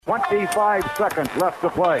25 seconds left to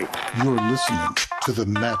play. You're listening to the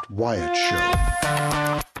Matt Wyatt Show.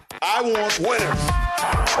 I want winners.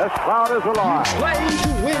 This crowd is alive. Play to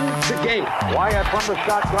win the game. Wyatt from the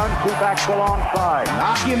shotgun, two backs alongside.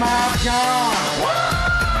 Knock him out, John.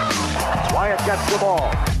 Wyatt gets the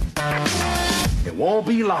ball. It won't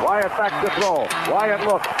be long. Wyatt back to throw. Wyatt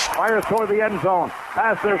looks, fires toward the end zone.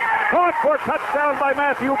 Passes, caught for touchdown by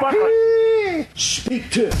Matthew Butler. Speak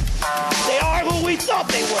to him. They are who we thought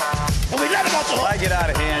they were. And we let them off the hook. I get out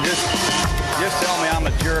of hand. Just tell me I'm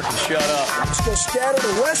a jerk and shut up. I'm just going to scatter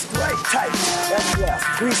the west, right, tight. That's left.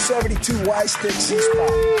 372 Y stick, C-spot.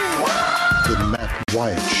 The Matt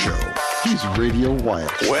Wyatt Show. He's Radio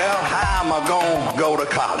Wyatt. Well, how am I going to go to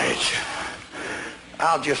college?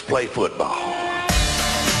 I'll just play football.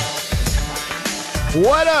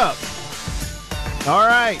 What up? All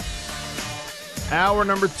right. Hour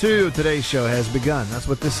number 2 of today's show has begun. That's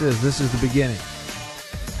what this is. This is the beginning.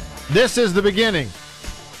 This is the beginning.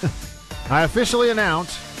 I officially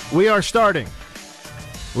announce we are starting.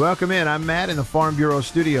 Welcome in. I'm Matt in the Farm Bureau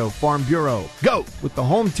studio. Farm Bureau, go with the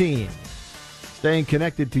home team. Staying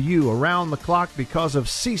connected to you around the clock because of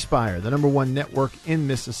C-Spire, the #1 network in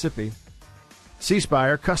Mississippi.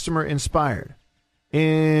 C-Spire, customer inspired.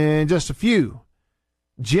 In just a few,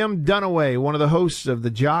 Jim Dunaway, one of the hosts of the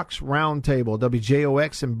Jocks Roundtable,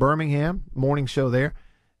 WJOX in Birmingham, morning show there.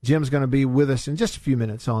 Jim's going to be with us in just a few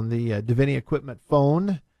minutes on the Davini Equipment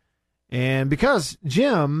phone. And because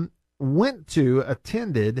Jim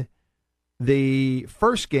attended the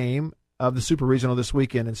first game of the Super Regional this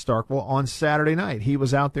weekend in Starkville on Saturday night. He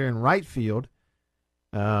was out there in right field,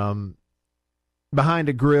 behind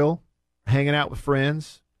a grill, hanging out with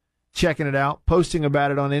friends, checking it out, posting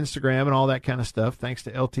about it on Instagram and all that kind of stuff, thanks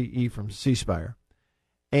to LTE from C-Spire.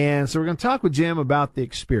 And so we're going to talk with Jim about the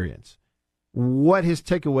experience, what his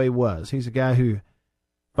takeaway was. He's a guy who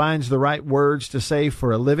finds the right words to say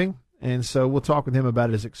for a living, and so we'll talk with him about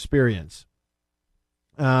his experience.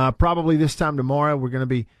 Probably this time tomorrow we're going to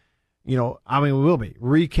be, we will be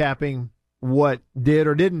recapping what did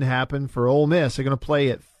or didn't happen for Ole Miss. They're going to play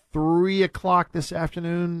at 3 o'clock this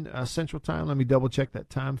afternoon, Central Time. Let me double-check that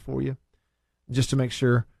time for you just to make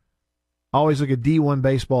sure. Always look at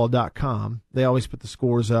d1baseball.com. They always put the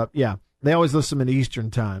scores up. Yeah, they always list them in Eastern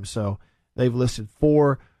Time, so they've listed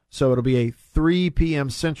 4. So it'll be a 3 p.m.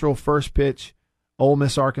 Central first pitch, Ole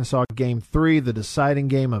Miss, Arkansas, Game 3, the deciding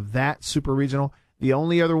game of that Super Regional. The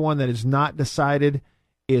only other one that is not decided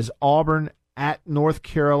is Auburn at North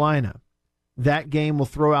Carolina. That game will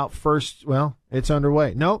throw out first. Well, it's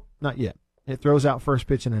underway. Nope, not yet. It throws out first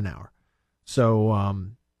pitch in an hour. So I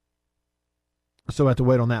have to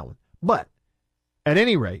wait on that one. But at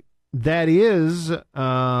any rate, that is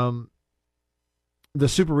the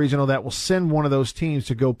Super Regional that will send one of those teams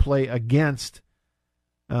to go play against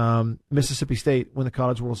Mississippi State when the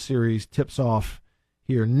College World Series tips off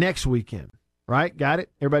here next weekend. Right? Got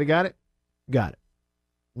it? Everybody got it? Got it.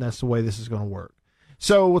 And that's the way this is going to work.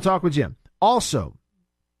 So we'll talk with Jim. Also,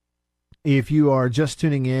 if you are just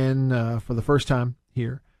tuning in for the first time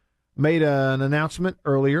here, made an announcement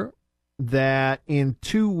earlier that in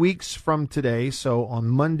 2 weeks from today, so on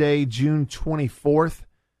Monday, June 24th,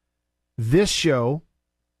 this show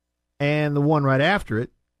and the one right after it,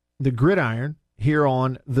 the Gridiron, here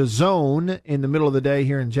on The Zone in the middle of the day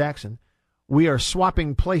here in Jackson, we are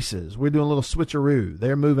swapping places. We're doing a little switcheroo.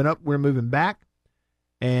 They're moving up. We're moving back.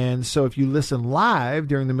 And so if you listen live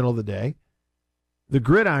during the middle of the day, the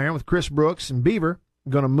Gridiron with Chris Brooks and Beaver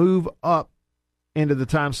going to move up into the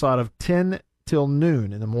time slot of 10 till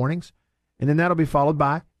noon in the mornings. And then that'll be followed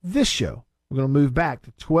by this show. We're going to move back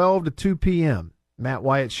to 12 to 2 p.m. Matt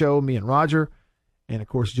Wyatt Show, me and Roger, and, of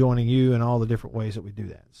course, joining you in all the different ways that we do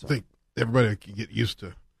that. So I think everybody can get used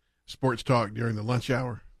to sports talk during the lunch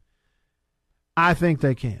hour. I think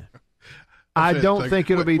they can. I don't think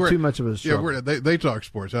it'll be too much of a struggle. Yeah, they talk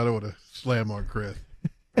sports. I don't want to slam on Chris.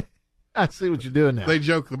 I see what you're doing now. They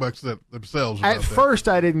joke amongst themselves about At first,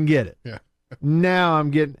 I didn't get it. Yeah. Now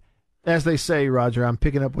I'm getting, as they say, Roger, I'm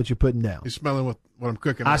picking up what you're putting down. You're smelling what I'm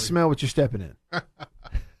cooking. I smell what you're stepping in.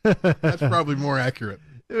 That's probably more accurate.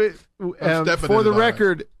 For the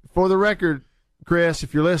record, Chris,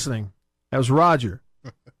 if you're listening, that was Roger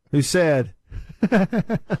who said,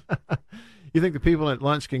 you think the people at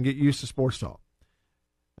lunch can get used to sports talk?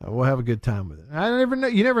 We'll have a good time with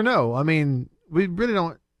it. You never know. I mean, we really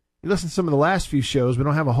don't. You listen to some of the last few shows, we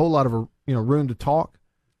don't have a whole lot of room to talk.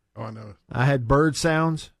 Oh, I know. I had bird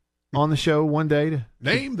sounds on the show one day.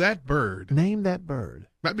 Name that bird. Name that bird.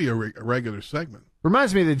 That'd be a regular segment.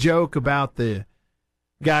 Reminds me of the joke about the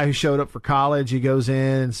guy who showed up for college. He goes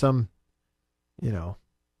in and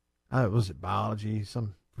was it biology?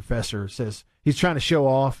 Some professor says he's trying to show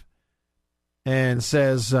off and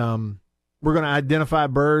says, we're going to identify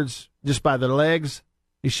birds just by their legs.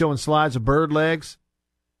 He's showing slides of bird legs.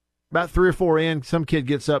 About 3 or 4 in, some kid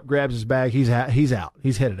gets up, grabs his bag. He's out.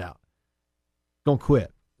 He's headed out. Going to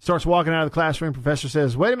quit. Starts walking out of the classroom. Professor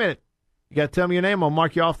says, wait a minute. You got to tell me your name. I'll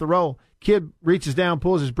mark you off the roll. Kid reaches down,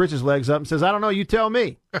 pulls his britches legs up, and says, I don't know. You tell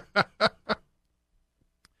me.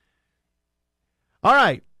 All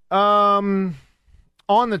right. On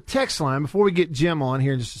the text line, before we get Jim on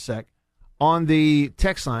here in just a sec, on the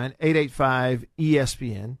text line,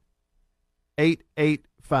 885-ESPN,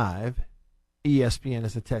 885-ESPN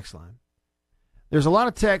is the text line. There's a lot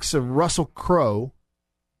of texts of Russell Crowe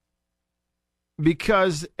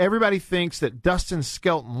because everybody thinks that Dustin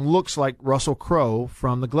Skelton looks like Russell Crowe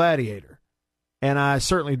from The Gladiator. And I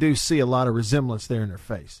certainly do see a lot of resemblance there in their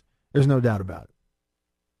face. There's no doubt about it.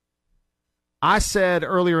 I said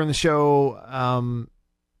earlier in the show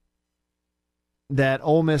that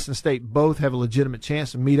Ole Miss and State both have a legitimate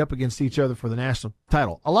chance to meet up against each other for the national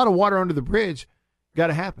title. A lot of water under the bridge got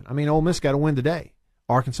to happen. I mean, Ole Miss got to win today.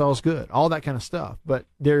 Arkansas is good. All that kind of stuff. But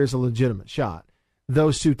there is a legitimate shot.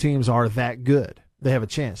 Those two teams are that good. They have a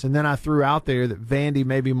chance. And then I threw out there that Vandy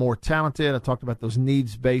may be more talented. I talked about those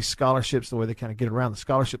needs-based scholarships, the way they kind of get around the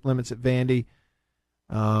scholarship limits at Vandy.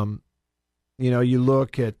 You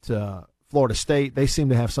look at Florida State. They seem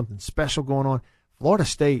to have something special going on. Florida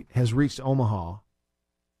State has reached Omaha.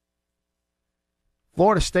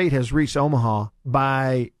 Florida State has reached Omaha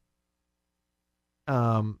by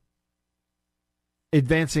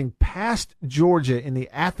advancing past Georgia in the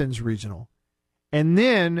Athens Regional, and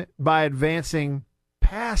then by advancing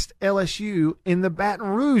past LSU in the Baton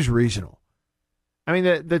Rouge Regional. I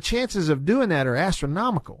mean, the chances of doing that are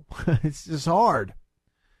astronomical. It's just hard.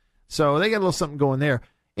 So they got a little something going there.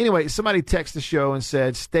 Anyway, somebody texted the show and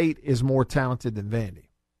said State is more talented than Vandy.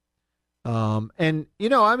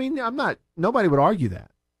 Nobody would argue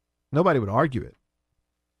that. Nobody would argue it.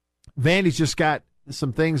 Vandy's just got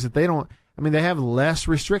some things that they don't. I mean, they have less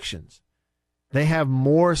restrictions. They have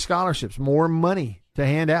more scholarships, more money to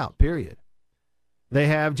hand out, period. They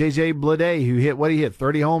have J.J. Blade, who hit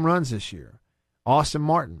 30 home runs this year. Austin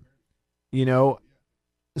Martin.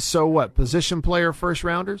 So what? Position player first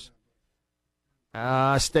rounders?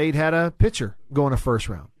 State had a pitcher going to first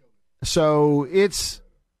round. So it's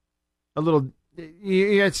a little,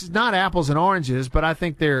 it's not apples and oranges, but I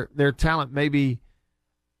think their talent maybe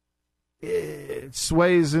it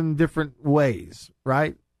sways in different ways,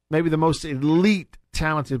 right? Maybe the most elite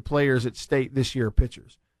talented players at State this year are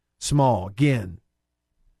pitchers. Small, Ginn.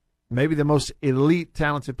 Maybe the most elite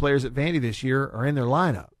talented players at Vandy this year are in their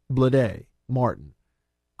lineup. Blade, Martin.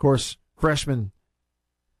 Of course, freshman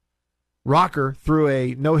Rocker threw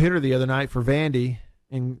a no-hitter the other night for Vandy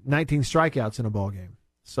and 19 strikeouts in a ball game.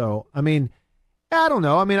 So, I don't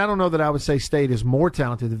know. I don't know that I would say State is more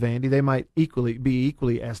talented than Vandy. They might be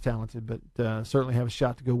equally as talented, but certainly have a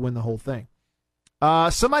shot to go win the whole thing.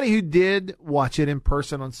 Somebody who did watch it in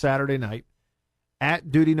person on Saturday night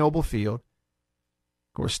at Duty Noble Field.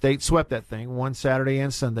 Of course, State swept that thing, won Saturday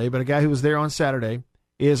and Sunday, but a guy who was there on Saturday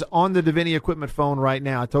is on the Davini Equipment phone right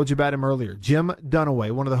now. I told you about him earlier. Jim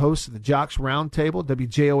Dunaway, one of the hosts of the Jocks Roundtable,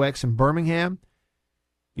 WJOX in Birmingham.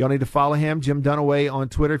 Y'all need to follow him, Jim Dunaway, on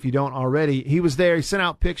Twitter if you don't already. He was there. He sent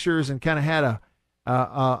out pictures and kind of had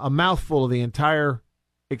a mouthful of the entire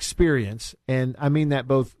experience, and I mean that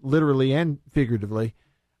both literally and figuratively.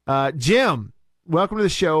 Jim, welcome to the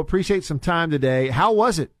show. Appreciate some time today. How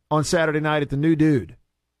was it on Saturday night at the New Dude?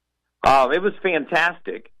 It was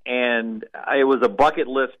fantastic, and it was a bucket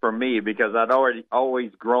list for me because I'd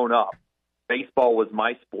always grown up. Baseball was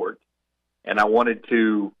my sport, and I wanted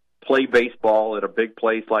to play baseball at a big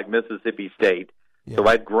place like Mississippi State. Yeah. So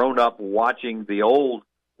I'd grown up watching the old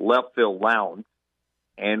left field lounge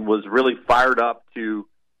and was really fired up to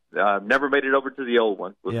never made it over to the old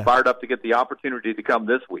one, was fired up to get the opportunity to come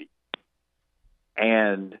this week,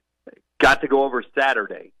 and got to go over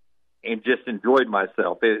Saturday and just enjoyed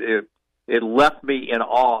myself. It left me in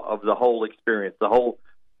awe of the whole experience, the whole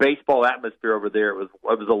baseball atmosphere over there. It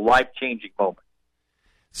was a life-changing moment.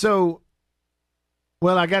 So,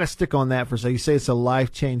 well, I got to stick on that for a second. You say it's a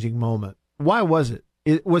life-changing moment. Why was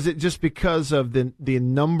it? Was it just because of the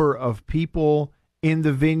number of people in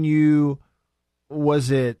the venue? Was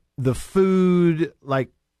it the food? Like,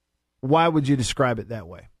 why would you describe it that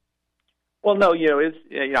way? Well, no,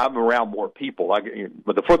 I'm around more people.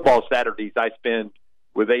 With the football Saturdays, I spend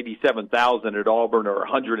with 87,000 at Auburn or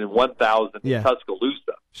 101,000 in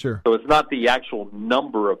Tuscaloosa. Sure. So it's not the actual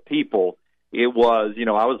number of people. It was,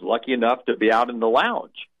 I was lucky enough to be out in the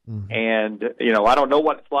lounge. And, I don't know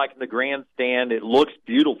what it's like in the grandstand. It looks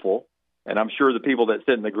beautiful, and I'm sure the people that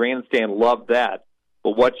sit in the grandstand love that.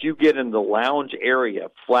 But what you get in the lounge area,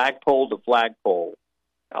 flagpole to flagpole,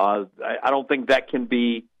 I don't think that can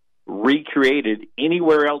be recreated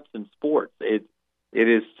anywhere else in sports. It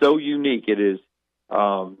is so unique. It is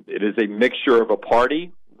a mixture of a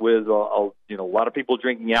party with a lot of people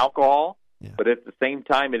drinking alcohol, but at the same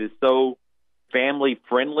time, it is so family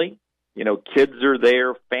friendly. Kids are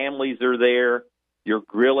there, families are there. You're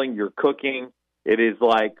grilling, you're cooking. It is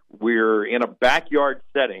like we're in a backyard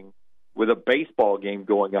setting with a baseball game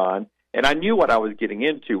going on. And I knew what I was getting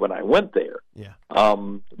into when I went there. Yeah.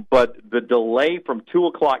 But the delay from 2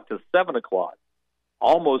 o'clock to 7 o'clock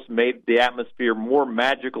almost made the atmosphere more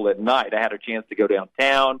magical at night. I had a chance to go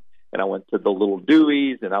downtown, and I went to the Little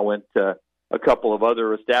Dewey's, and I went to a couple of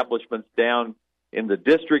other establishments down in the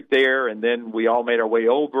district there, and then we all made our way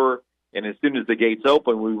over. And as soon as the gates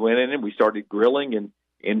opened, we went in and we started grilling and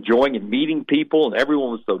enjoying and meeting people, and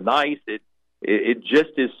everyone was so nice. It just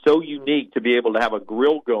is so unique to be able to have a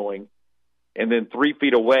grill going, and then 3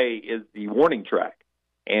 feet away is the warning track,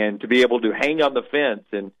 and to be able to hang on the fence.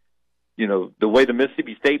 And the way the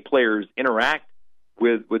Mississippi State players interact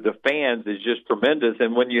with the fans is just tremendous.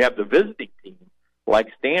 And when you have the visiting team like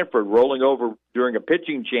Stanford rolling over during a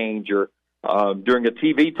pitching change or during a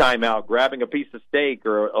TV timeout, grabbing a piece of steak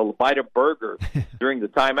or a bite of burger during the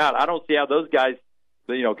timeout, I don't see how those guys,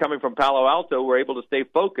 coming from Palo Alto, were able to stay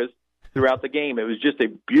focused throughout the game. It was just a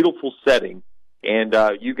beautiful setting, and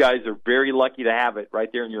you guys are very lucky to have it right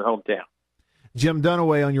there in your hometown. Jim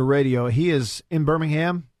Dunaway on your radio. He is in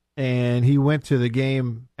Birmingham, and he went to the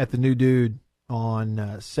game at the New Dude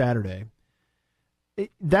on Saturday.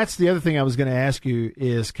 That's the other thing I was going to ask you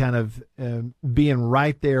is kind of being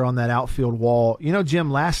right there on that outfield wall. Jim,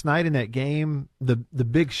 last night in that game, the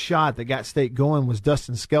big shot that got State going was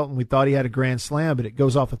Dustin Skelton. We thought he had a grand slam, but it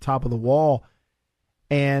goes off the top of the wall.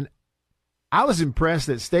 And I was impressed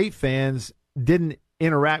that State fans didn't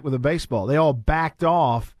interact with the baseball. They all backed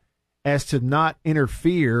off as to not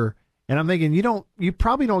interfere. And I'm thinking you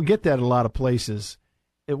probably don't get that at a lot of places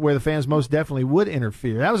where the fans most definitely would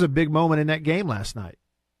interfere. That was a big moment in that game last night.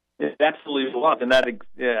 It absolutely was, and I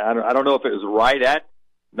don't know if it was right at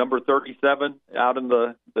number 37 out in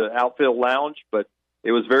the outfield lounge, but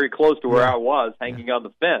it was very close to where I was hanging on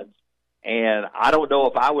the fence. And I don't know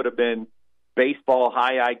if I would have been baseball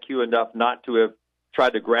high IQ enough not to have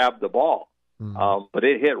tried to grab the ball, but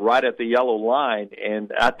it hit right at the yellow line,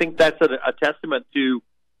 and I think that's a testament to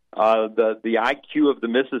the IQ of the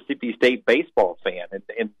Mississippi State baseball fan,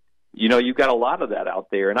 and you've got a lot of that out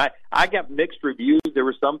there. And I got mixed reviews. There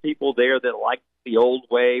were some people there that liked the old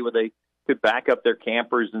way where they could back up their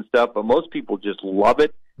campers and stuff, but most people just love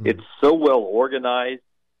it. It's so well organized.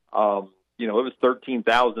 It was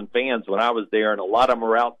 13,000 fans when I was there, and a lot of them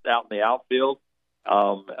are out in the outfield.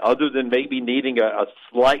 Other than maybe needing a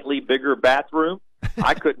slightly bigger bathroom,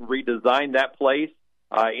 I couldn't redesign that place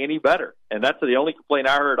any better. And that's the only complaint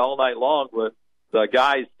I heard all night long was the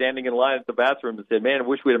guys standing in line at the bathroom and said, man, I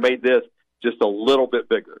wish we'd have made this just a little bit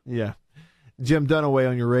bigger. Yeah. Jim Dunaway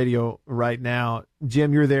on your radio right now.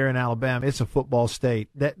 Jim, you're there in Alabama. It's a football state.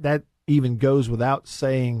 That even goes without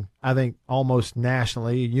saying, I think, almost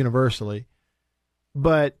nationally, universally.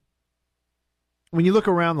 But when you look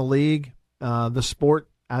around the league, the sport,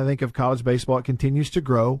 I think, of college baseball, it continues to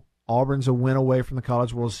grow. Auburn's a win away from the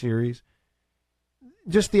College World Series.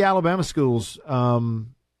 Just the Alabama schools,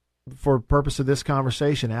 for purpose of this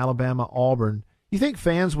conversation, Alabama, Auburn, you think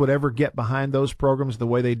fans would ever get behind those programs the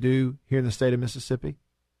way they do here in the state of Mississippi?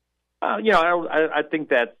 I think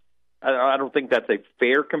that's I don't think that's a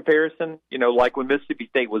fair comparison. Like when Mississippi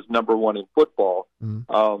State was number one in football,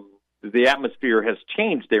 the atmosphere has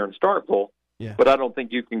changed there in Starkville. Yeah. But I don't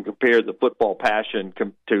think you can compare the football passion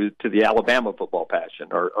to the Alabama football passion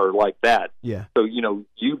or like that. Yeah. So,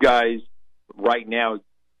 you guys right now,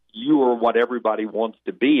 you are what everybody wants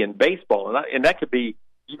to be in baseball. And that could be,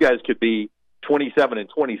 you guys could be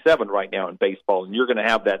 27-27 right now in baseball, and you're going to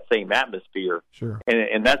have that same atmosphere. Sure.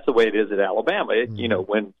 And that's the way it is at Alabama.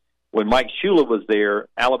 When Mike Shula was there,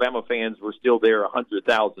 Alabama fans were still there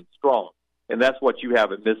 100,000 strong. And that's what you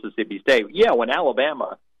have at Mississippi State. Yeah, when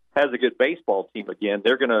Alabama has a good baseball team again,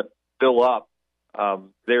 they're going to fill up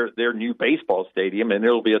their new baseball stadium, and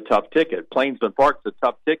it'll be a tough ticket. Plainsman Park's a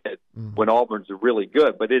tough ticket when Auburn's are really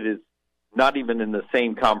good, but it is not even in the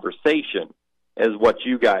same conversation as what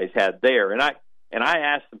you guys had there. And I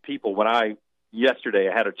asked some people yesterday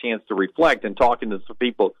I had a chance to reflect and talking to some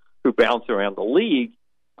people who bounce around the league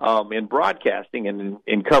in broadcasting and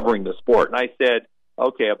in covering the sport. And I said,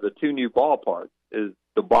 okay, of the two new ballparks, is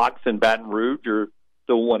the box in Baton Rouge or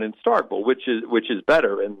the one in Starkville, which is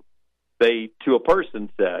better. And they, to a person,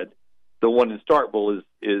 said the one in Starkville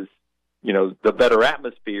is the better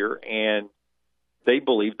atmosphere, and they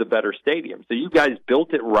believe the better stadium. So you guys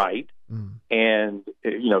built it right, and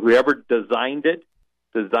whoever designed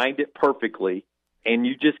it perfectly, and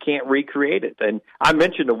you just can't recreate it. And I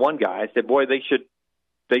mentioned to one guy, I said, boy, they should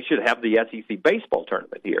have the SEC baseball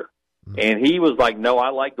tournament here. And he was like, no, I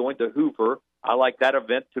like going to Hoover. I like that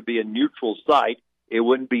event to be a neutral site. It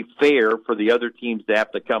wouldn't be fair for the other teams to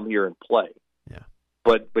have to come here and play. Yeah.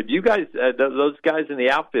 But you guys, those guys in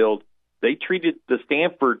the outfield, they treated the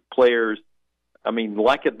Stanford players, there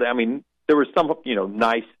was some,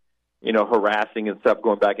 nice, harassing and stuff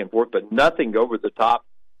going back and forth, but nothing over the top,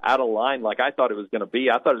 out of line like I thought it was going to be.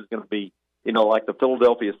 I thought it was going to be, like the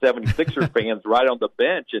Philadelphia 76er fans right on the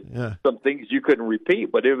bench and some things you couldn't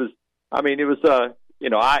repeat. But it was, I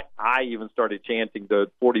even started chanting the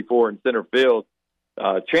 44 in center field,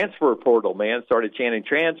 transfer portal, man. Started chanting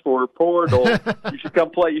transfer portal. You should come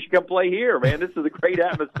play. You should come play here, man. This is a great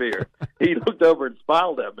atmosphere. He looked over and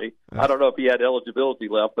smiled at me. I don't know if he had eligibility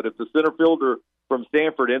left, but if the center fielder from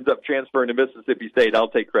Stanford ends up transferring to Mississippi State, I'll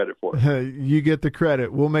take credit for it. You get the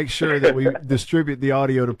credit. We'll make sure that we distribute the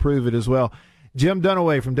audio to prove it as well. Jim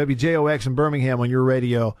Dunaway from WJOX in Birmingham on your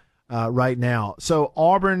radio right now. So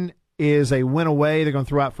Auburn is a win away. They're going to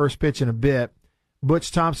throw out first pitch in a bit.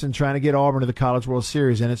 Butch Thompson trying to get Auburn to the College World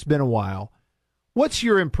Series, and it's been a while. What's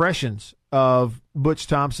your impressions of Butch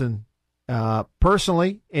Thompson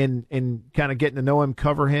personally in kind of getting to know him,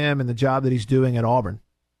 cover him, and the job that he's doing at Auburn?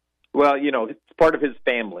 Well, it's part of his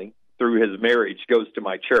family through his marriage goes to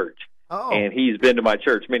my church. Oh. And he's been to my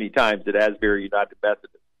church many times at Asbury United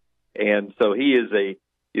Methodist. And so he is a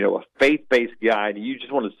faith-based guy, and you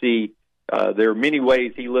just want to see there are many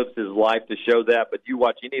ways he lives his life to show that, but you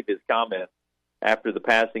watch any of his comments after the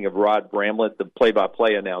passing of Rod Bramlett, the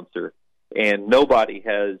play-by-play announcer, and nobody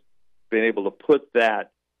has been able to put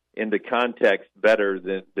that into context better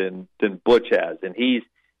than Butch has. And he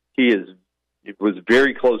was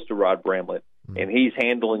very close to Rod Bramlett, and he's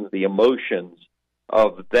handling the emotions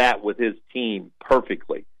of that with his team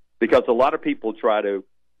perfectly. Because a lot of people try to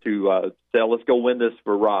say, let's go win this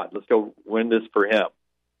for Rod, let's go win this for him.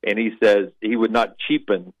 And he says he would not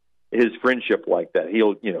cheapen his friendship like that.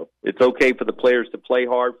 It's okay for the players to play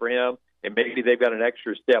hard for him, and maybe they've got an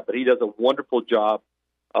extra step, but he does a wonderful job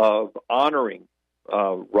of honoring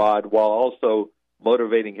Rod while also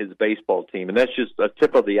motivating his baseball team. And that's just a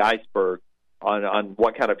tip of the iceberg on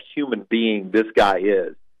what kind of human being this guy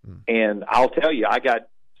is. And I'll tell you, I got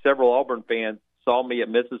several Auburn fans saw me at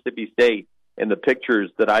Mississippi State in the pictures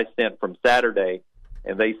that I sent from Saturday,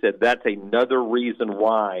 and they said that's another reason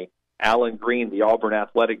why Alan Green, the Auburn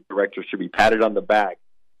athletic director, should be patted on the back,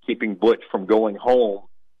 keeping Butch from going home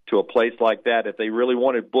to a place like that. If they really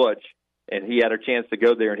wanted Butch and he had a chance to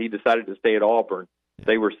go there and he decided to stay at Auburn,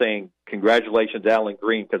 they were saying, congratulations, Alan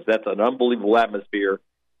Green, because that's an unbelievable atmosphere.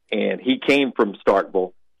 And he came from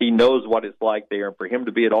Starkville. He knows what it's like there. And for him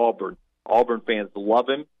to be at Auburn, Auburn fans love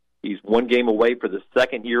him. He's one game away for the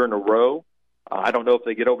second year in a row. I don't know if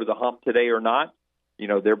they get over the hump today or not.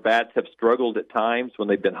 Their bats have struggled at times. When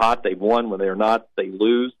they've been hot, they've won. When they're not, they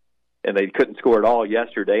lose. And they couldn't score at all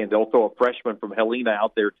yesterday. And they'll throw a freshman from Helena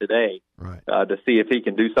out there today to see if he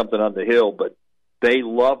can do something on the hill. But they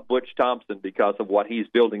love Butch Thompson because of what he's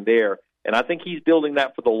building there. And I think he's building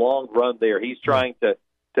that for the long run there. He's trying to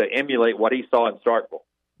emulate what he saw in Starkville.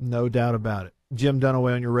 No doubt about it. Jim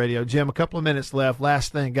Dunaway on your radio. Jim, a couple of minutes left.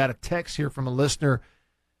 Last thing, got a text here from a listener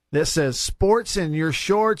that says, sports in your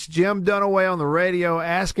shorts, Jim Dunaway on the radio.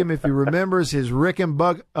 Ask him if he remembers his Rick and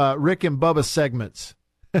Bubba segments.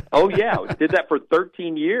 Oh, yeah. We did that for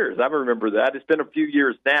 13 years. I remember that. It's been a few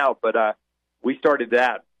years now, but we started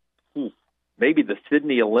that maybe the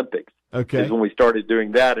Sydney Olympics is when we started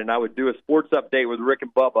doing that. And I would do a sports update with Rick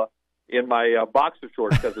and Bubba in my boxer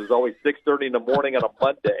shorts because it was always 6:30 in the morning on a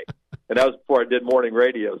Monday. And that was before I did morning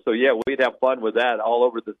radio. So, yeah, we'd have fun with that all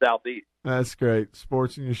over the Southeast. That's great.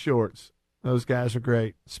 Sports in your shorts. Those guys are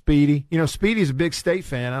great. Speedy. Speedy's a big State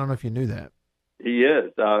fan. I don't know if you knew that. He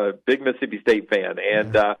is a big Mississippi State fan.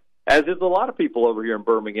 And as is a lot of people over here in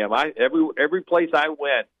Birmingham, every place I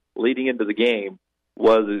went leading into the game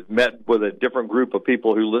was met with a different group of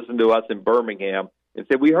people who listened to us in Birmingham and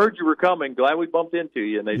said, we heard you were coming. Glad we bumped into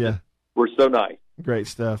you. And they just were so nice. Great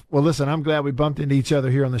stuff. Well, listen, I'm glad we bumped into each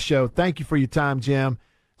other here on the show. Thank you for your time, Jim.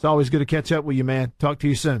 It's always good to catch up with you, man. Talk to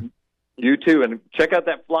you soon. You too. And check out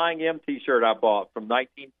that Flying M T-shirt I bought from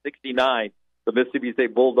 1969, the Mississippi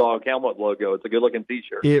State Bulldog helmet logo. It's a good-looking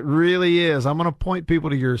T-shirt. It really is. I'm going to point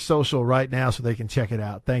people to your social right now so they can check it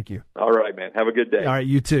out. Thank you. All right, man. Have a good day. All right,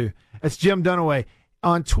 you too. That's Jim Dunaway.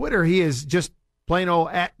 On Twitter, he is just plain old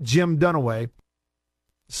at Jim Dunaway.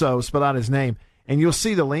 So spell out his name. And you'll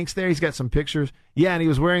see the links there. He's got some pictures. Yeah, and he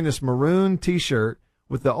was wearing this maroon T-shirt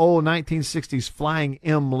with the old 1960s Flying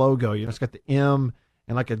M logo. You know, it's got the M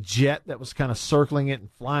and like a jet that was kind of circling it and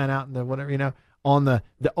flying out and whatever, you know, on the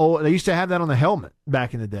old. They used to have that on the helmet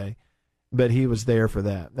back in the day, but he was there for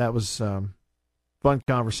that. That was fun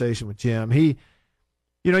conversation with Jim. He,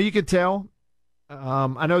 you know, you could tell.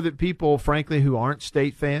 I know that people, frankly, who aren't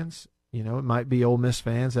State fans, you know, it might be Ole Miss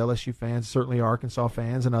fans, LSU fans, certainly Arkansas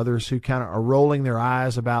fans, and others who kind of are rolling their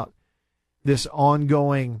eyes about this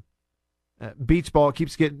ongoing beach ball. It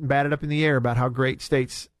keeps getting batted up in the air about how great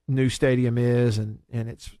State's new stadium is, and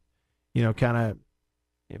it's, you know, kind of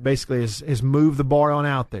basically has moved the bar on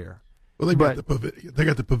out there. Well, they got the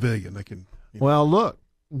pavilion. They can. Well, look,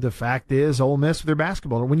 the fact is, Ole Miss with their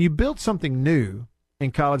basketball. When you build something new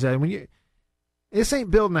in college, this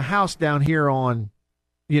ain't building a house down here on,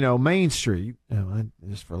 you know, Main Street,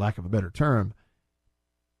 just for lack of a better term.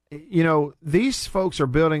 You know, these folks are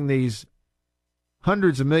building these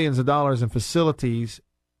hundreds of millions of dollars in facilities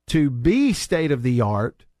to be state of the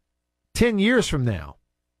art 10 years from now,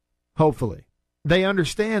 hopefully. They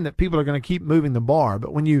understand that people are going to keep moving the bar,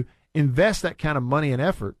 but when you invest that kind of money and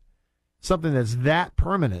effort, something that's that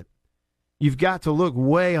permanent, you've got to look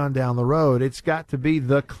way on down the road. It's got to be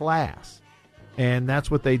the class. And that's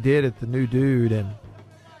what they did at the New Dude. And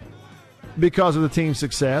because of the team's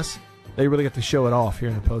success, they really got to show it off here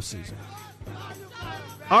in the postseason.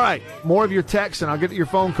 All right, more of your texts, and I'll get to your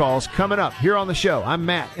phone calls coming up here on the show. I'm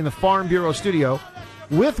Matt in the Farm Bureau studio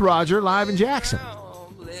with Roger live in Jackson.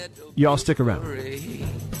 Y'all stick around. The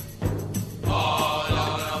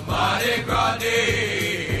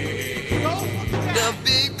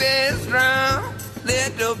big band's round,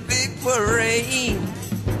 let the big parade.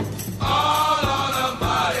 All on a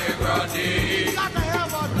Mardi Gras day.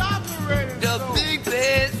 The big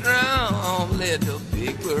band's round, let the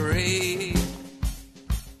big parade.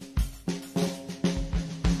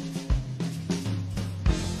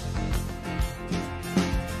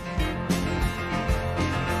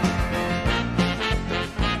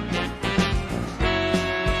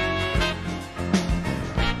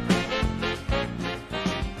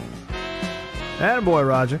 Attaboy,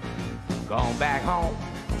 Roger. Gone back home,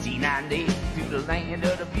 see 9 days to the land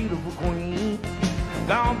of the beautiful queen.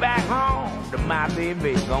 Gone back home to my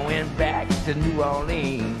baby, going back to New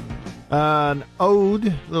Orleans. An ode,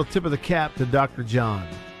 little tip of the cap to Dr. John,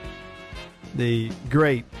 the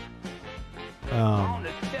great,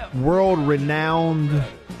 world-renowned,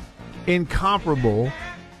 incomparable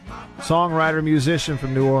songwriter, musician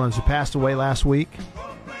from New Orleans who passed away last week.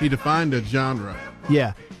 He defined a genre.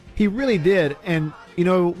 Yeah. He really did. And, you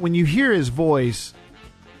know, when you hear his voice,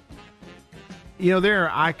 you know, there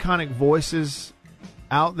are iconic voices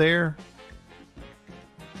out there,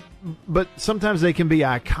 but sometimes they can be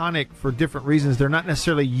iconic for different reasons. They're not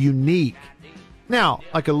necessarily unique. Now,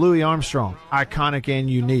 like a Louis Armstrong, iconic and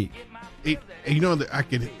unique. You know, that I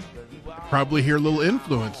could probably hear a little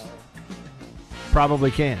influence.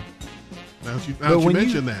 Probably can. Now that you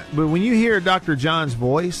mention that. But when you hear Dr. John's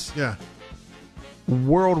voice, yeah,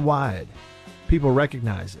 worldwide, people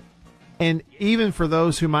recognize it. And even for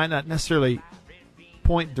those who might not necessarily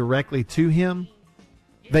point directly to him,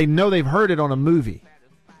 they know they've heard it on a movie.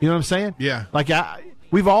 You know what I'm saying? Yeah. Like,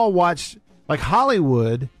 we've all watched, like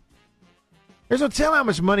Hollywood. There's no telling how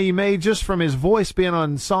much money he made just from his voice being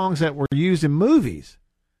on songs that were used in movies.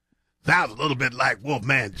 Sounds a little bit like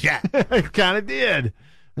Wolfman Jack. It kind of did.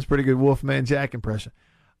 That's a pretty good Wolfman Jack impression.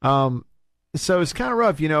 So it's kind of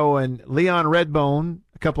rough, you know, and Leon Redbone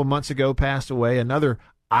a couple of months ago passed away, another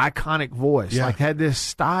iconic voice, like had this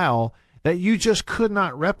style that you just could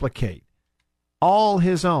not replicate. All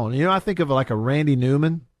his own. You know, I think of like a Randy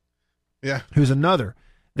Newman, who's another,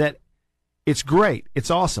 that it's great. It's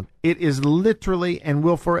awesome. It is literally and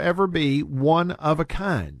will forever be one of a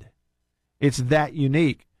kind. It's that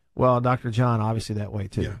unique. Well, Dr. John, obviously that way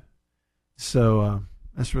too. Yeah. So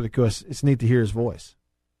that's really cool. It's neat to hear his voice.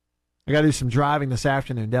 I got to do some driving this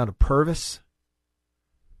afternoon down to Purvis.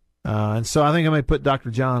 And so I think I may put Dr.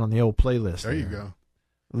 John on the old playlist. There you go.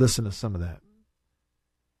 Listen to some of that.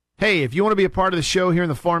 Hey, if you want to be a part of the show here in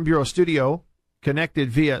the Farm Bureau studio,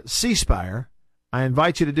 connected via C-Spire, I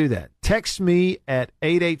invite you to do that. Text me at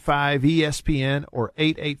 885-ESPN or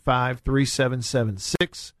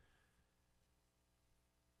 885-3776.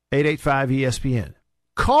 885-ESPN.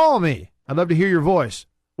 Call me. I'd love to hear your voice.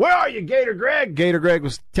 Where are you, Gator Greg? Gator Greg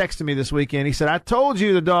was texting me this weekend. He said, I told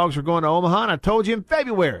you the Dogs were going to Omaha, and I told you in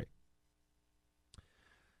February.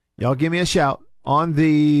 Y'all give me a shout on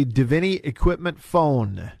the Divinity Equipment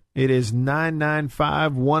phone. It is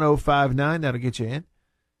 995-1059. That'll get you in.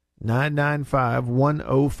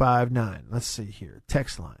 995-1059. Let's see here.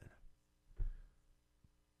 Text line.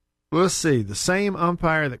 Let's see. The same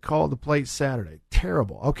umpire that called the plate Saturday.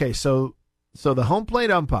 Terrible. Okay, so the home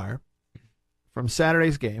plate umpire from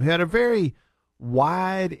Saturday's game, who had a very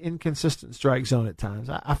wide, inconsistent strike zone at times.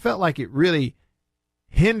 I felt like it really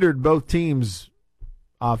hindered both teams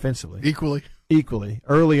offensively. Equally,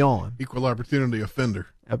 early on. Equal opportunity offender.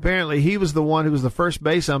 Apparently, he was the one who was the first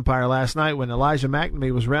base umpire last night when Elijah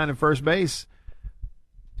McNamee was rounding first base.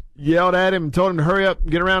 Yelled at him and told him to hurry up and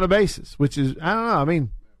get around the bases, which is, I don't know. I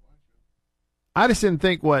mean, I just didn't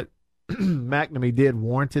think what McNamee did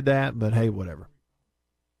warranted that, but hey, whatever.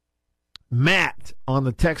 Matt on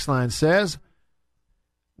the text line says,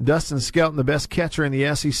 Dustin Skelton, the best catcher in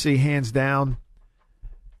the SEC, hands down.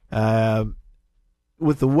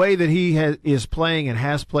 With the way that he is playing and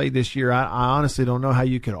has played this year, I honestly don't know how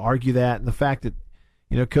you could argue that. And the fact that,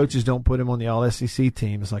 coaches don't put him on the All-SEC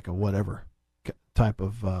team is like a whatever type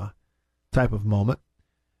of moment.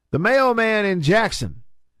 The Mayo Man in Jackson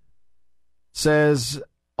says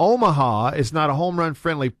Omaha is not a home run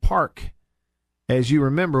friendly park, as you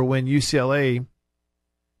remember when UCLA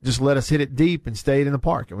just let us hit it deep and stayed in the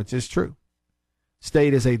park, which is true.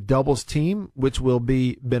 State is a doubles team, which will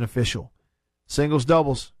be beneficial. Singles,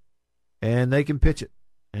 doubles, and they can pitch it.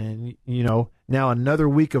 And, now another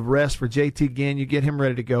week of rest for JT Ginn. You get him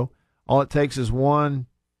ready to go. All it takes is one,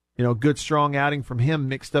 good, strong outing from him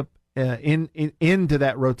mixed up into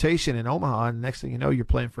that rotation in Omaha, and next thing you know, you're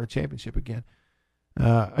playing for a championship again.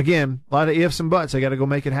 Again, a lot of ifs and buts. I got to go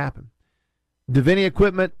make it happen. Davini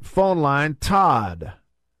Equipment phone line, Todd,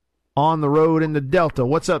 on the road in the Delta.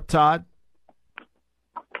 What's up, Todd?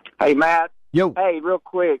 Hey, Matt. Yo. Hey, real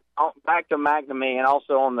quick, back to McNamee and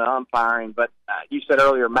also on the umpiring, but you said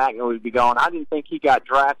earlier McNamee would be gone. I didn't think he got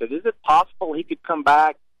drafted. Is it possible he could come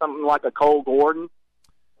back, something like a Cole Gordon,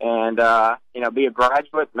 and, be a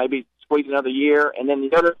graduate, maybe squeeze another year? And then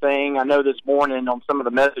the other thing, I know this morning on some of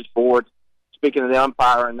the message boards, speaking of the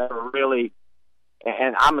umpire, and they were really,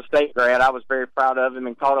 and I'm a state grad, I was very proud of him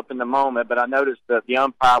and caught up in the moment, but I noticed that the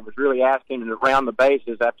umpire was really asking him to round the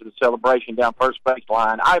bases after the celebration down first base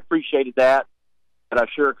line. I appreciated that, but I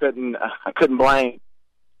sure couldn't blame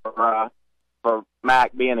for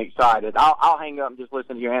Mac being excited. I'll hang up and just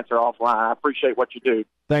listen to your answer offline. I appreciate what you do.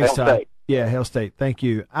 Thanks, Hail Todd. State. Yeah, Hail State. Thank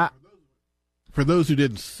you. For those who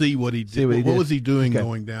didn't see what he did, what was he doing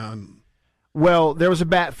going down? Well, there was a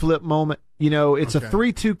bat flip moment. It's a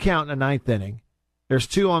 3-2 count in the ninth inning. There's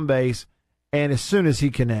two on base, and as soon as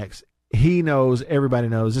he connects, everybody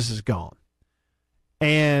knows this is gone.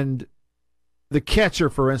 And the catcher,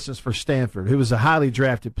 for instance, for Stanford, who was a highly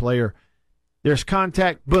drafted player, there's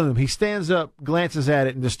contact, boom, he stands up, glances at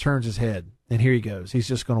it, and just turns his head. And here he goes. He's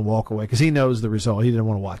just going to walk away because he knows the result. He didn't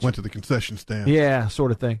want to watch it. Went to the concession stand. Yeah,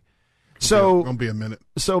 sort of thing. So gonna be a minute.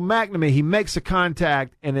 So McNamee, he makes a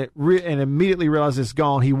contact and and immediately realizes it's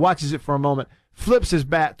gone. He watches it for a moment, flips his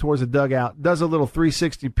bat towards the dugout, does a little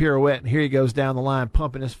 360 pirouette, and here he goes down the line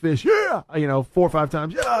pumping his fist. Yeah, 4 or 5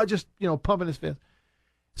 times. Yeah, just pumping his fist.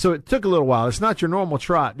 So it took a little while. It's not your normal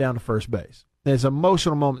trot down to first base. There's an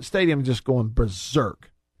emotional moment. Stadium just going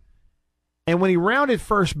berserk. And when he rounded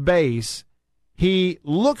first base, he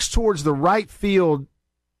looks towards the right field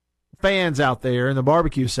fans out there in the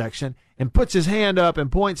barbecue section and puts his hand up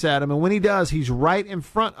and points at him. And when he does, he's right in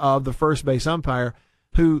front of the first base umpire,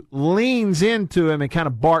 who leans into him and kind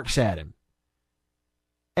of barks at him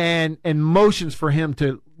and motions for him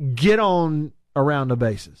to get on around the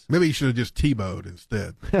bases. Maybe he should have just Tebowed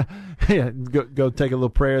instead. Yeah, go take a little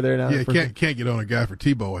prayer there now. Yeah, can't get on a guy for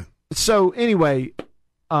Tebowing. So anyway,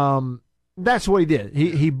 that's what he did.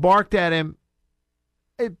 He barked at him.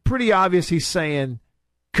 Pretty obvious he's saying,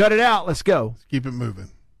 cut it out, let's go. Let's keep it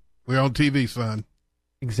moving. We're on TV, son.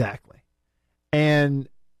 Exactly. And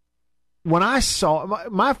when I saw,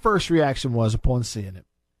 my first reaction was, upon seeing it,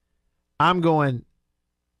 I'm going,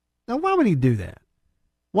 now why would he do that?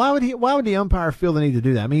 Why would the umpire feel the need to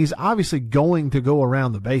do that? I mean, he's obviously going to go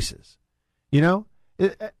around the bases.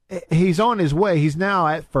 He's on his way. He's now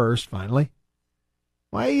at first, finally.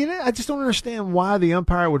 Why? I just don't understand why the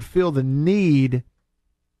umpire would feel the need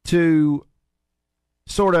to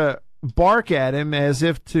sort of bark at him as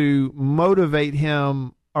if to motivate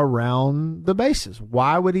him around the bases.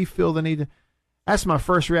 Why would he feel the need to? That's my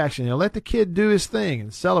first reaction. Let the kid do his thing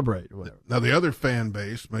and celebrate or whatever. Now, the other fan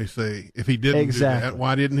base may say, if he didn't do that,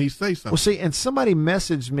 why didn't he say something? Well, see, and somebody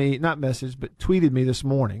tweeted me this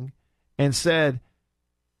morning and said,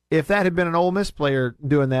 if that had been an Ole Miss player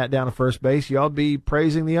doing that down at first base, y'all be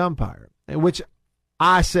praising the umpire. Which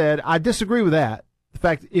I said, I disagree with that.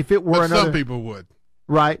 fact, if it were but another, some people would.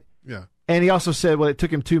 Right. Yeah. And he also said, well, it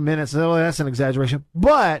took him 2 minutes. Oh, that's an exaggeration.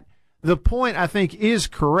 But the point, I think, is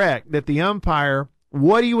correct that the umpire,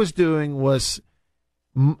 what he was doing was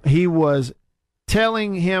he was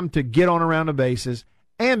telling him to get on around the bases.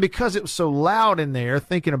 And because it was so loud in there,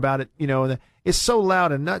 thinking about it, it's so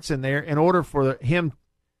loud and nuts in there, in order for him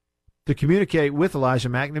to communicate with Elijah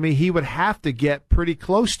McNamee, he would have to get pretty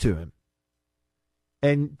close to him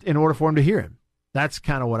and in order for him to hear him. That's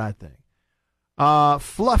kind of what I think.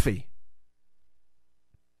 Fluffy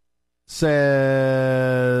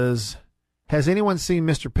says, has anyone seen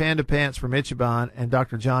Mr. Panda Pants from Ichiban and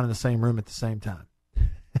Dr. John in the same room at the same time?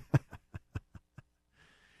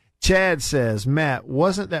 Chad says, Matt,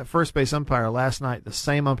 wasn't that first base umpire last night the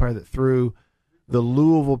same umpire that threw the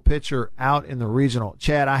Louisville pitcher out in the regional?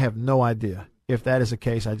 Chad, I have no idea. If that is the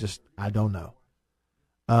case, I don't know.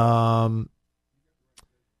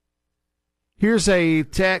 Here's a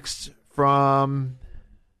text from,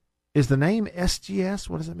 is the name SGS?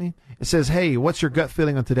 What does that mean? It says, hey, what's your gut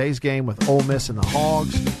feeling on today's game with Ole Miss and the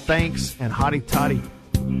Hogs? Thanks, and hotty toddy.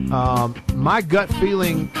 My gut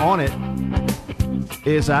feeling on it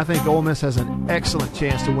is I think Ole Miss has an excellent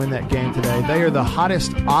chance to win that game today. They are the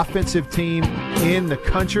hottest offensive team in the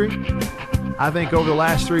country. I think over the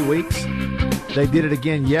last 3 weeks, they did it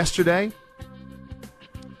again yesterday.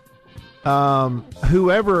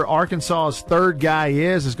 Whoever Arkansas's third guy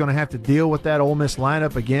is going to have to deal with that Ole Miss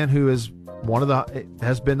lineup again, who is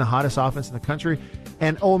has been the hottest offense in the country.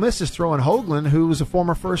 And Ole Miss is throwing Hoagland, who was a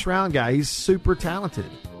former first-round guy. He's super talented.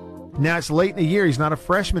 Now it's late in the year. He's not a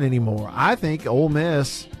freshman anymore. I think Ole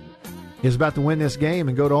Miss is about to win this game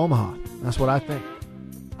and go to Omaha. That's what I think.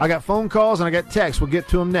 I got phone calls and I got texts. We'll get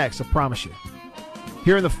to them next, I promise you.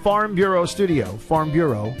 Here in the Farm Bureau studio, Farm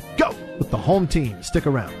Bureau, go with the home team. Stick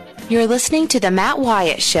around. You're listening to The Matt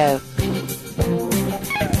Wyatt Show.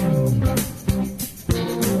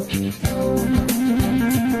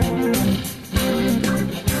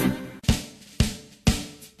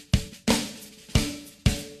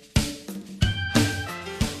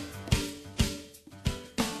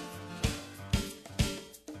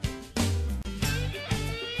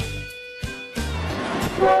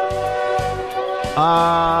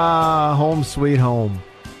 Home sweet home.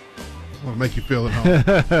 I want to make you feel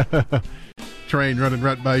at home. Train running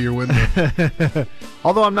right by your window.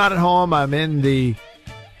 Although I'm not at home, I'm in the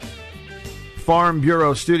Farm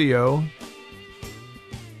Bureau studio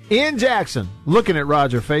in Jackson, looking at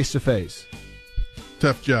Roger face to face.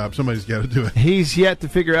 Tough job. Somebody's got to do it. He's yet to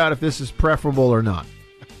figure out if this is preferable or not.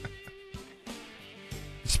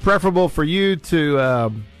 It's preferable for you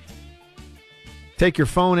to take your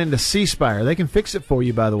phone into C-Spire. They can fix it for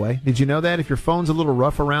you, by the way. Did you know that? If your phone's a little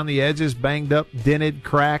rough around the edges, banged up, dented,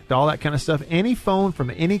 cracked, all that kind of stuff, any phone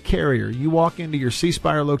from any carrier, you walk into your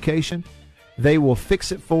C-Spire location, they will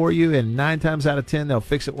fix it for you, and 9 times out of 10, they'll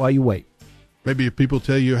fix it while you wait. Maybe if people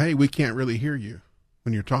tell you, hey, we can't really hear you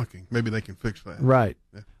when you're talking, maybe they can fix that. Right.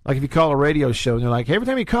 Yeah. Like if you call a radio show, and they're like, hey, every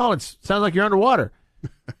time you call, it sounds like you're underwater.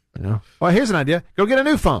 Well, here's an idea. Go get a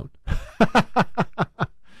new phone.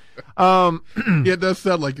 Yeah, it does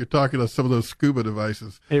sound like you're talking to some of those scuba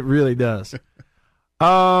devices. It really does.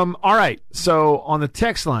 All right. So on the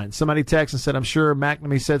text line, somebody texted and said, I'm sure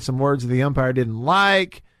McNamee said some words that the umpire didn't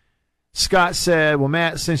like. Scott said, well,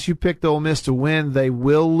 Matt, since you picked Ole Miss to win, they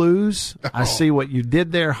will lose. I see what you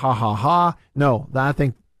did there. Ha, ha, ha. No, I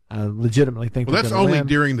legitimately think well, they're that's gonna only win.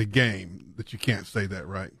 During the game that you can't say that,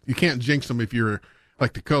 right? You can't jinx them if you're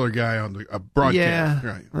like the color guy on the broadcast.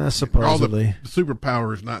 Yeah, right. Supposedly. All the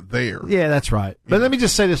superpower is not there. Yeah, that's right. But let me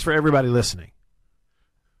just say this for everybody listening.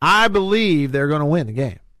 I believe they're going to win the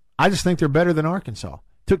game. I just think they're better than Arkansas.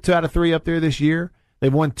 Took 2 out of 3 up there this year.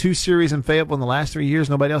 They've won 2 series in Fayetteville in the last 3 years.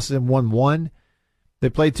 Nobody else has won 1. They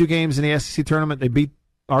played 2 games in the SEC tournament. They beat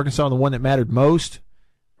Arkansas in the one that mattered most.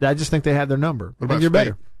 I just think they have their number. What about you're State?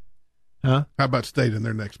 Better. Huh? How about State in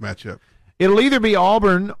their next matchup? It'll either be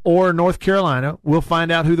Auburn or North Carolina. We'll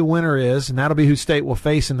find out who the winner is, and that'll be who State will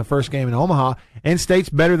face in the first game in Omaha. And State's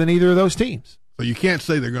better than either of those teams. So you can't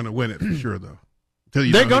say they're going to win it for sure, though.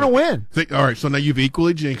 They're going to win. All right, so now you've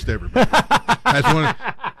equally jinxed everybody.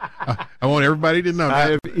 I want everybody to know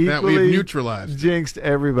that we've neutralized. Jinxed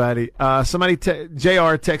everybody. Somebody,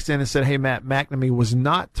 JR texted in and said, hey, Matt, McNamee was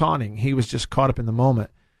not taunting. He was just caught up in the moment.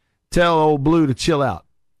 Tell old Blue to chill out.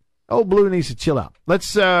 Old Blue needs to chill out.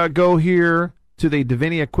 Let's go here to the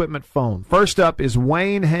Davini Equipment phone. First up is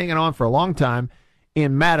Wayne, hanging on for a long time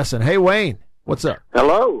in Madison. Hey, Wayne, what's up?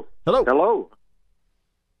 Hello. Hello. Hello.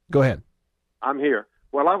 Go ahead. I'm here.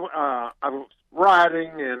 Well, I was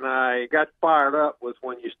riding and I got fired up was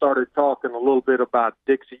when you started talking a little bit about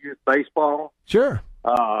Dixie Youth Baseball. Sure.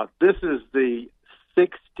 This is the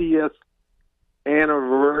 60th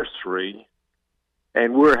anniversary,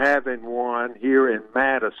 and we're having one here in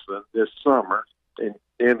Madison this summer, in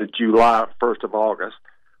end of July, 1st of August,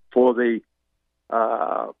 for the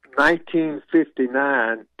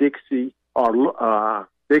 1959 Dixie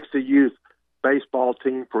Youth baseball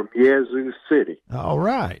team from Yazoo City. All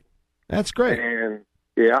right. That's great. And,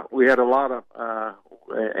 yeah, we had a lot of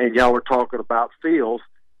and y'all were talking about fields.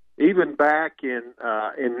 Even back in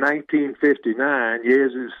 1959,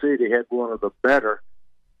 Yazoo City had one of the better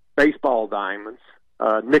baseball diamonds,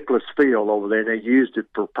 Nicholas Field over there, and they used it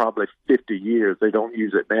for probably 50 years. They don't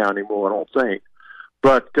use it now anymore, I don't think.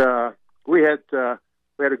 But we had a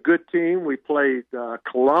good team. We played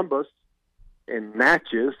Columbus and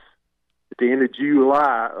Natchez at the end of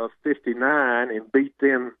July of '59 and beat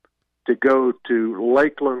them to go to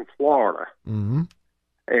Lakeland, Florida, and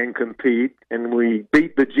compete. And we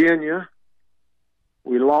beat Virginia.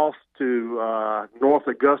 We lost to North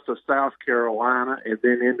Augusta, South Carolina, and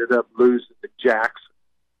then ended up losing to Jackson.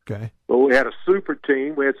 Okay. But we had a super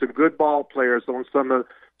team. We had some good ball players on some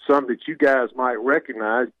that you guys might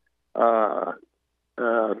recognize.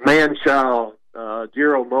 Manchild,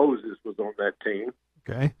 Gerald Moses was on that team.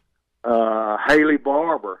 Okay. Haley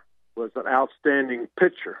Barber was an outstanding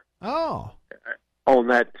pitcher. Oh. On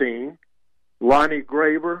that team. Lonnie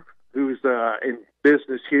Graber, who's in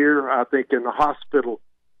business here, I think in the hospital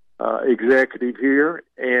executive here,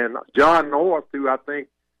 and John North, who I think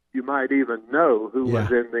you might even know, who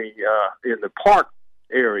was in the park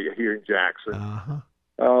area here in Jackson.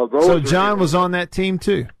 So John was on that team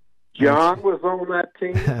too. John was on that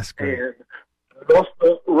team. That's great. And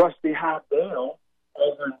Rusty Hybell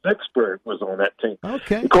over in Vicksburg was on that team.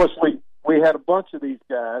 Okay. Of course, we had a bunch of these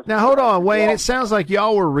guys. Now, hold on, Wayne. It sounds like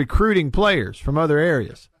y'all were recruiting players from other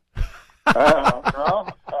areas.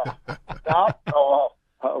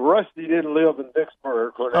 Rusty didn't live in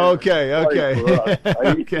Vicksburg. Okay.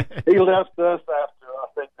 He left us after, I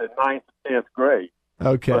think, the 9th and 10th grade.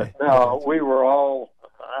 Okay. But no, we were all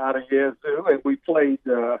out of Yazoo, and we played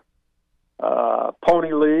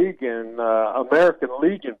Pony League and American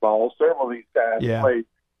Legion ball. Several of these guys played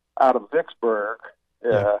out of Vicksburg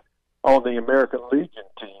on the American Legion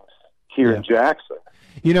teams here in Jackson.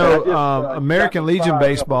 You know, American Legion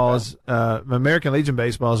baseball is a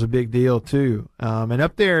big deal too. And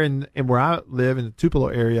up there in where I live in the Tupelo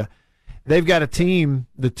area, they've got a team,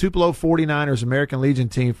 the Tupelo 49ers American Legion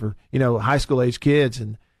team for, high school age kids,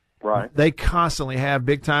 and they constantly have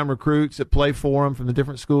big time recruits that play for them from the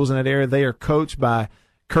different schools in that area. They are coached by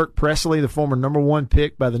Kirk Presley, the former #1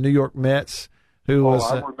 pick by the New York Mets. I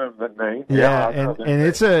remember that name. And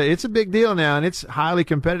it's a big deal now, and it's highly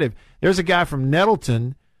competitive. There's a guy from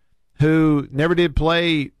Nettleton who never did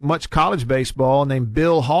play much college baseball named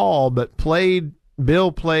Bill Hall, but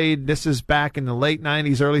Bill played, this is back in the late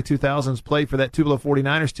 90s, early 2000s, played for that Tupelo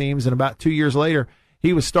 49ers teams, and about 2 years later,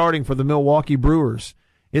 he was starting for the Milwaukee Brewers.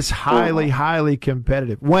 It's highly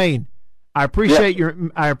competitive. Wayne, I appreciate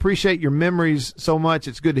your memories so much.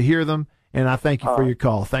 It's good to hear them, and I thank you for your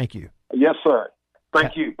call. Thank you. Yes, sir.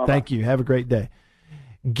 Thank you. Bye-bye. Thank you. Have a great day.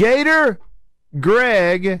 Gator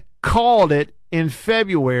Greg called it in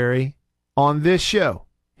February on this show.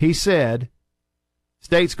 He said,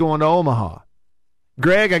 State's going to Omaha.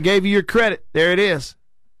 Greg, I gave you your credit. There it is.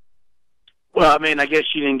 Well, I guess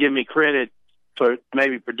you didn't give me credit for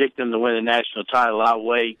maybe predicting to win the national title. I'll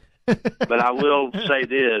wait. But I will say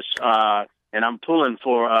this, and I'm pulling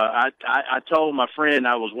for I told my friend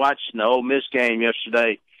I was watching the Ole Miss game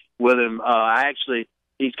yesterday with him.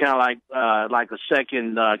 He's kind of like a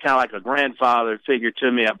second, kind of like a grandfather figure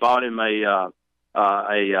to me. I bought him a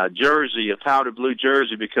jersey, a powder blue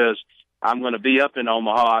jersey, because I'm going to be up in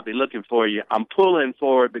Omaha. I'll be looking for you. I'm pulling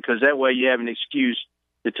for it because that way you have an excuse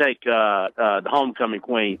to take the homecoming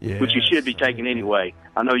queen, which you should be taking anyway.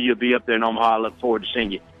 I know you'll be up there in Omaha. I look forward to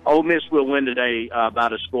seeing you. Ole Miss will win today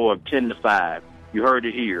about a score of 10-5. You heard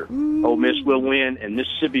it here. Ole Miss will win, and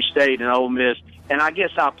Mississippi State and Ole Miss. And I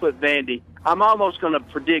guess I'll put Vandy. I'm almost going to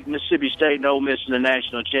predict Mississippi State and Ole Miss in the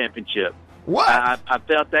national championship. What? I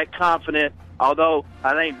felt that confident, although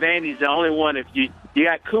I think Vandy's the only one. If you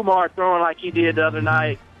got Kumar throwing like he did the other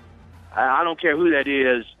night, I don't care who that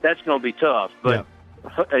is, that's going to be tough. But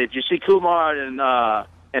if you see Kumar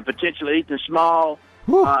and potentially Ethan Small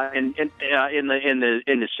in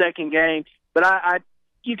the second game, but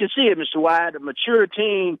you can see it, Mr. Wyatt, a mature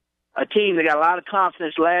team, a team that got a lot of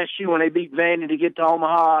confidence last year when they beat Vandy to get to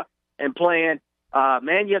Omaha and playing.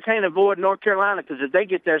 Man, you can't avoid North Carolina, because if they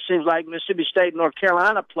get there, it seems like Mississippi State and North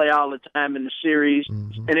Carolina play all the time in the series,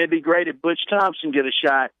 and it'd be great if Butch Thompson get a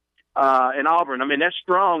shot. and Auburn. I mean, that's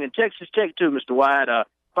strong. And Texas Tech, too, Mr. Wyatt,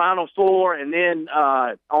 Final Four, and then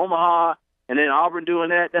Omaha, and then Auburn doing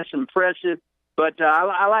that. That's impressive. But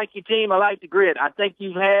I like your team. I like the grit. I think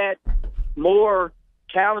you've had more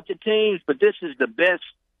talented teams, but this is the best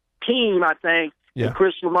team, I think. Yeah. And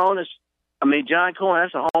Chris Lemonis, I mean, John Cohen,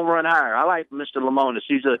 that's a home run hire. I like Mr. Lemonis.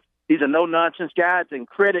 He's a no-nonsense guy. And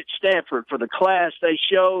credit Stanford for the class they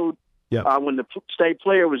showed when the state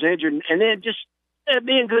player was injured. And then just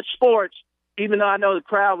being good sports, even though I know the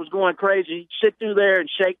crowd was going crazy, sit through there and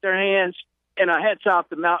shake their hands. And hats off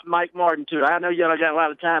to Mike Martin, too. I know y'all got a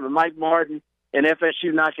lot of time, but Mike Martin and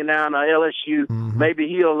FSU knocking down LSU, maybe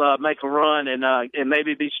he'll make a run and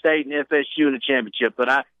maybe be state and FSU in the championship. But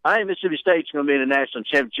I think Mississippi State's going to be in the national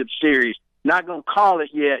championship series. Not going to call it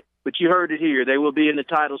yet, but you heard it here. They will be in the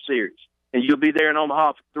title series. And you'll be there in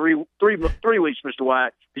Omaha for three weeks, Mr.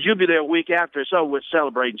 Wyatt, because you'll be there a week after it's over with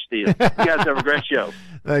celebrating still. You guys have a great show.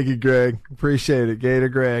 Thank you, Greg. Appreciate it, Gator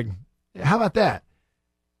Greg. How about that?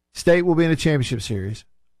 State will be in the championship series.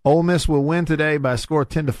 Ole Miss will win today by a score of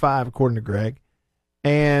 10-5, according to Greg.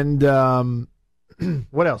 And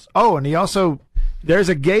what else? Oh, and there's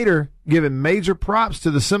a Gator giving major props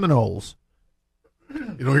to the Seminoles.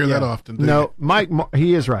 You don't hear that often, do you? No,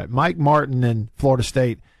 he is right. Mike Martin and Florida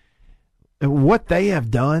State, what they have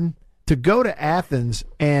done to go to Athens,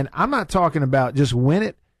 and I'm not talking about just win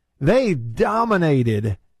it. They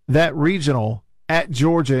dominated that regional at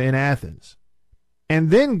Georgia in Athens. And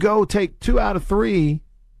then go take 2 out of 3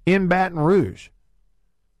 in Baton Rouge.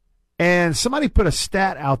 And somebody put a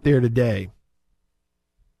stat out there today.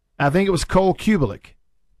 I think it was Cole Kubelik.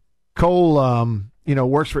 Cole,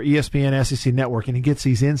 works for ESPN SEC Network, and he gets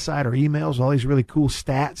these insider emails, all these really cool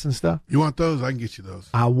stats and stuff. You want those? I can get you those.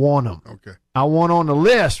 I want them. Okay. I want on the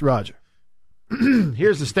list, Roger.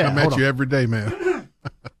 Here's the stat. I'm at you every day, man.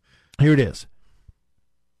 Here it is.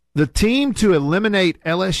 The team to eliminate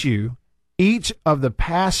LSU each of the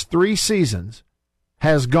past 3 seasons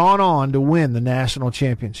has gone on to win the national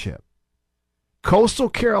championship. Coastal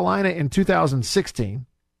Carolina in 2016,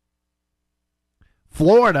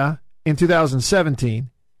 Florida in 2017,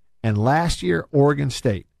 and last year, Oregon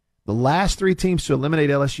State. The last 3 teams to eliminate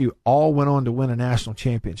LSU all went on to win a national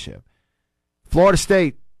championship. Florida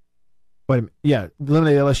State, eliminate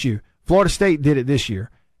LSU. Florida State did it this year,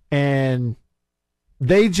 and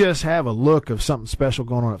they just have a look of something special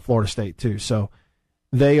going on at Florida State, too. So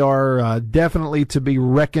they are definitely to be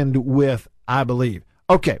reckoned with, I believe.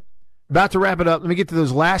 Okay, about to wrap it up. Let me get to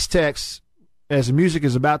those last texts as the music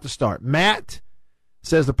is about to start. Matt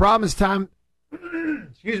says the problem is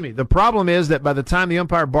the problem is that by the time the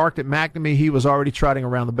umpire barked at McNamee, he was already trotting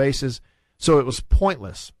around the bases, so it was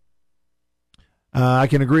pointless. I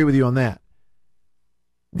can agree with you on that.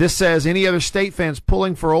 This says, any other state fans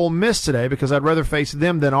pulling for Ole Miss today because I'd rather face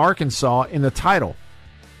them than Arkansas in the title.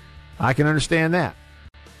 I can understand that.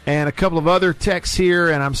 And a couple of other texts here,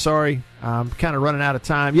 and I'm sorry, I'm kind of running out of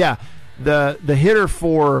time. Yeah, the hitter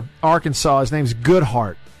for Arkansas, his name's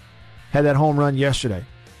Goodhart, had that home run yesterday.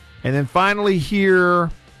 And then finally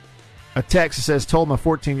here, a text that says, told my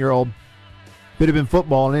 14-year-old if it had been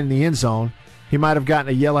football and in the end zone, he might have gotten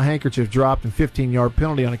a yellow handkerchief dropped and 15-yard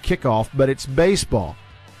penalty on a kickoff, but it's baseball.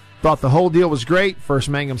 Thought the whole deal was great. First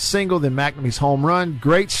Mangum single, then McNamee's home run.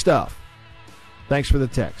 Great stuff. Thanks for the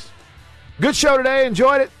text. Good show today.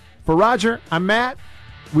 Enjoyed it. For Roger, I'm Matt.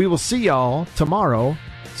 We will see y'all tomorrow,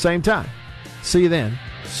 same time. See you then.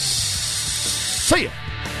 See ya.